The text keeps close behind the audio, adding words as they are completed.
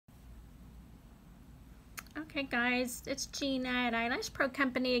Okay guys, it's Gina at Eyelash Pro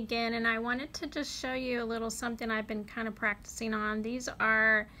Company again, and I wanted to just show you a little something I've been kind of practicing on. These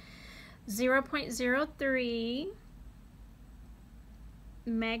are 0.03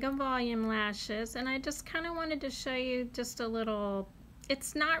 mega volume lashes, and I just kind of wanted to show you just a little,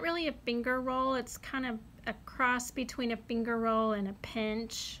 it's not really a finger roll, it's kind of a cross between a finger roll and a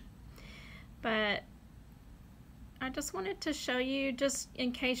pinch, but I just wanted to show you just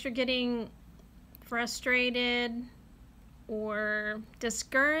in case you're getting frustrated or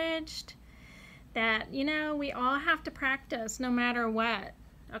discouraged that, you know, we all have to practice no matter what,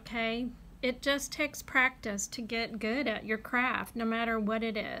 okay? It just takes practice to get good at your craft no matter what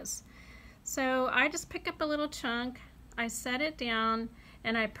it is. So I just pick up a little chunk, I set it down,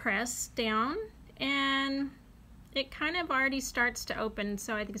 and I press down, and it kind of already starts to open.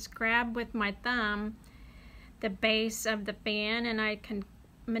 So I just grab with my thumb the base of the fan, and I can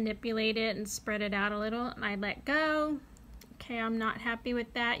manipulate it and spread it out a little, and I let go. Okay, I'm not happy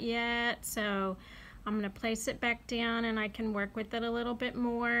with that yet, so I'm going to place it back down, and I can work with it a little bit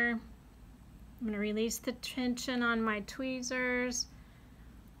more. I'm going to release the tension on my tweezers,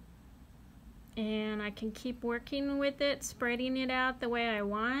 and I can keep working with it, spreading it out the way I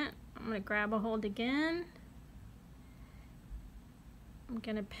want. I'm going to grab a hold again. I'm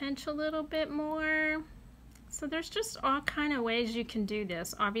going to pinch a little bit more. So there's just all kind of ways you can do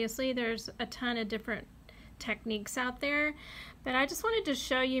this. Obviously there's a ton of different techniques out there, but I just wanted to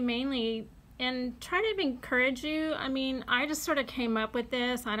show you mainly and try to encourage you. I mean, I just sort of came up with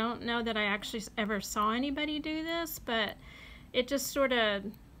this. I don't know that I actually ever saw anybody do this, but it just sort of,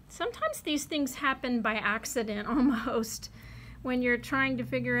 sometimes these things happen by accident almost when you're trying to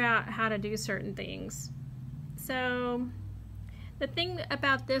figure out how to do certain things. So the thing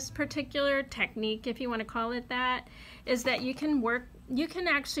about this particular technique, if you want to call it that, is that you can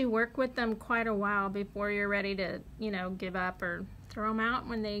actually work with them quite a while before you're ready to, you know, give up or throw them out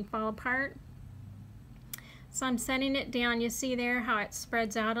when they fall apart. So I'm setting it down. You see there how it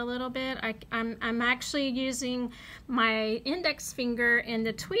spreads out a little bit. I'm actually using my index finger and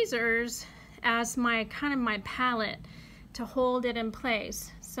the tweezers as my kind of my palette to hold it in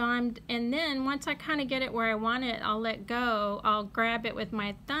place. So and then once I kind of get it where I want it, I'll let go. I'll grab it with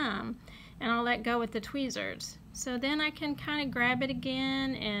my thumb, and I'll let go with the tweezers. So then I can kind of grab it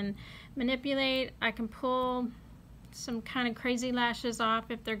again and manipulate. I can pull some kind of crazy lashes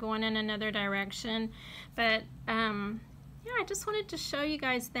off if they're going in another direction. But yeah, I just wanted to show you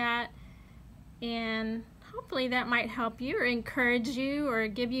guys that, and hopefully that might help you or encourage you or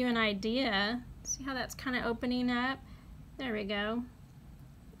give you an idea. See how that's kind of opening up? There we go.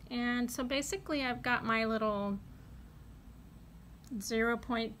 And so basically I've got my little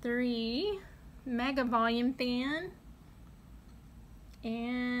 0.3 mega volume fan,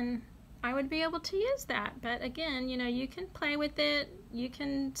 and I would be able to use that. But again, you know, you can play with it, you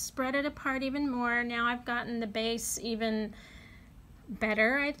can spread it apart even more. Now I've gotten the base even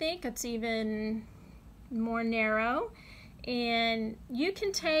better. I think it's even more narrow, and you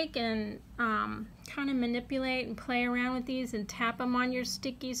can take and kind of manipulate and play around with these and tap them on your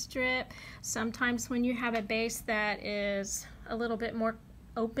sticky strip. Sometimes when you have a base that is a little bit more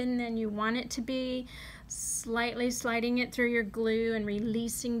open than you want it to be, slightly sliding it through your glue and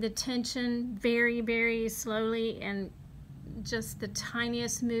releasing the tension very, very slowly, and just the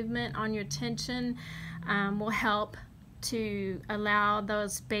tiniest movement on your tension will help to allow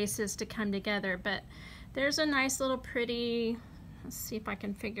those bases to come together. But there's a nice little pretty, let's see if I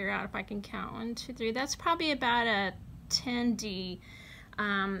can figure out if I can count 1, 2, 3. That's probably about a 10D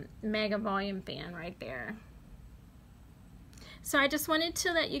mega volume fan right there. So I just wanted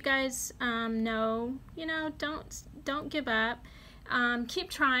to let you guys know, you know, don't give up. Keep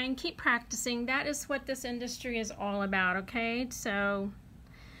trying, keep practicing. That is what this industry is all about, okay? So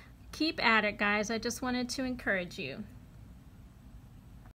keep at it, guys. I just wanted to encourage you.